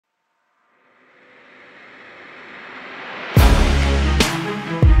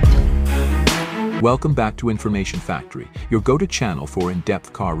Welcome back to Information Factory, your go-to channel for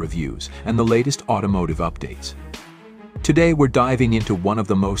in-depth car reviews and the latest automotive updates. Today we're diving into one of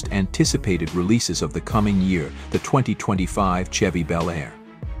the most anticipated releases of the coming year, the 2025 Chevy Bel Air.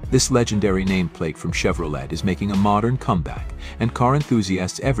 This legendary nameplate from Chevrolet is making a modern comeback, and car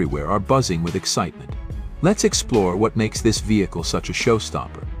enthusiasts everywhere are buzzing with excitement. Let's explore what makes this vehicle such a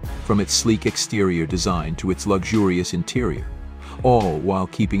showstopper, from its sleek exterior design to its luxurious interior, all while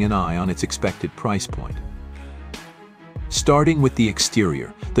keeping an eye on its expected price point. Starting with the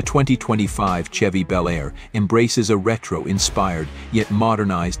exterior, the 2025 Chevy Bel Air embraces a retro-inspired yet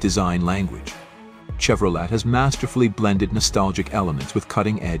modernized design language. Chevrolet has masterfully blended nostalgic elements with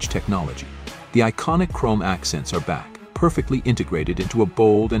cutting-edge technology. The iconic chrome accents are back, perfectly integrated into a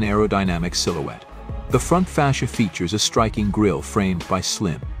bold and aerodynamic silhouette. The front fascia features a striking grille framed by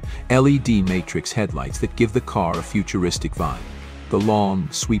slim, LED matrix headlights that give the car a futuristic vibe. The long,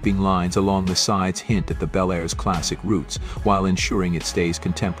 sweeping lines along the sides hint at the Bel Air's classic roots, while ensuring it stays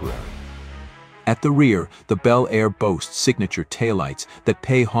contemporary. At the rear, the Bel Air boasts signature taillights that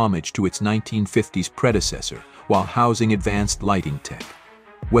pay homage to its 1950s predecessor, while housing advanced lighting tech.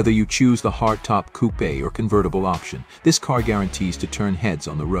 Whether you choose the hardtop coupe or convertible option, this car guarantees to turn heads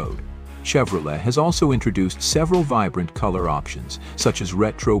on the road. Chevrolet has also introduced several vibrant color options, such as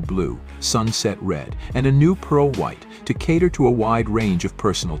retro blue, sunset red, and a new pearl white, to cater to a wide range of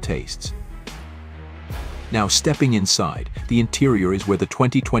personal tastes. Now, stepping inside, the interior is where the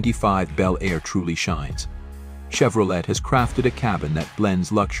 2025 Bel Air truly shines. Chevrolet has crafted a cabin that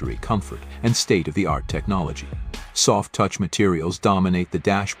blends luxury, comfort, and state-of-the-art technology. Soft-touch materials dominate the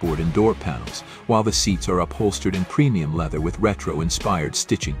dashboard and door panels, while the seats are upholstered in premium leather with retro-inspired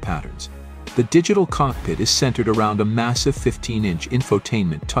stitching patterns. The digital cockpit is centered around a massive 15-inch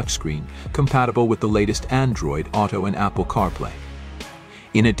infotainment touchscreen, compatible with the latest Android Auto and Apple CarPlay.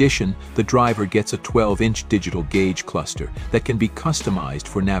 In addition, the driver gets a 12-inch digital gauge cluster that can be customized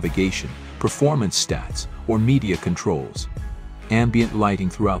for navigation, performance stats, or media controls. Ambient lighting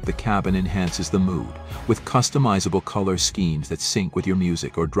throughout the cabin enhances the mood, with customizable color schemes that sync with your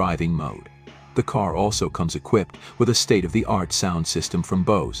music or driving mode. The car also comes equipped with a state-of-the-art sound system from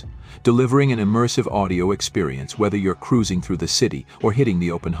Bose, delivering an immersive audio experience whether you're cruising through the city or hitting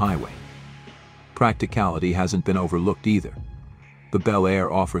the open highway. Practicality hasn't been overlooked either. The Bel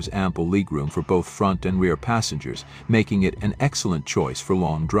Air offers ample legroom for both front and rear passengers, making it an excellent choice for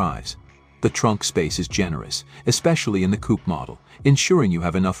long drives. The trunk space is generous, especially in the coupe model, ensuring you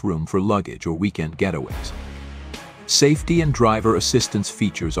have enough room for luggage or weekend getaways. Safety and driver assistance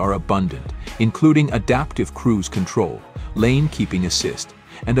features are abundant, including adaptive cruise control, lane keeping assist,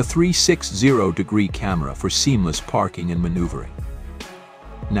 and a 360-degree camera for seamless parking and maneuvering.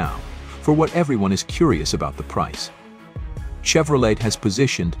 Now, for what everyone is curious about: the price. Chevrolet has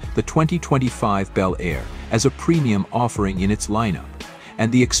positioned the 2025 Bel Air as a premium offering in its lineup,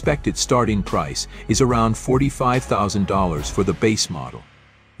 and the expected starting price is around $45,000 for the base model,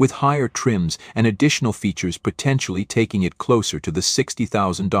 with higher trims and additional features potentially taking it closer to the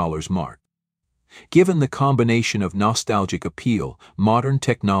 $60,000 mark. Given the combination of nostalgic appeal, modern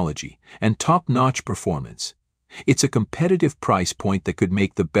technology, and top-notch performance, it's a competitive price point that could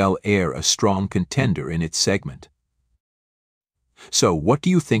make the Bel Air a strong contender in its segment. So, what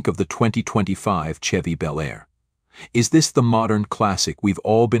do you think of the 2025 Chevy Bel Air? Is this the modern classic we've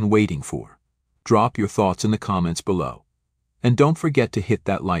all been waiting for? Drop your thoughts in the comments below. And don't forget to hit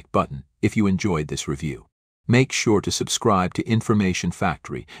that like button if you enjoyed this review. Make sure to subscribe to Information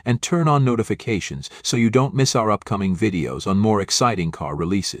Factory and turn on notifications so you don't miss our upcoming videos on more exciting car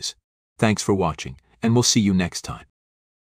releases. Thanks for watching, and we'll see you next time.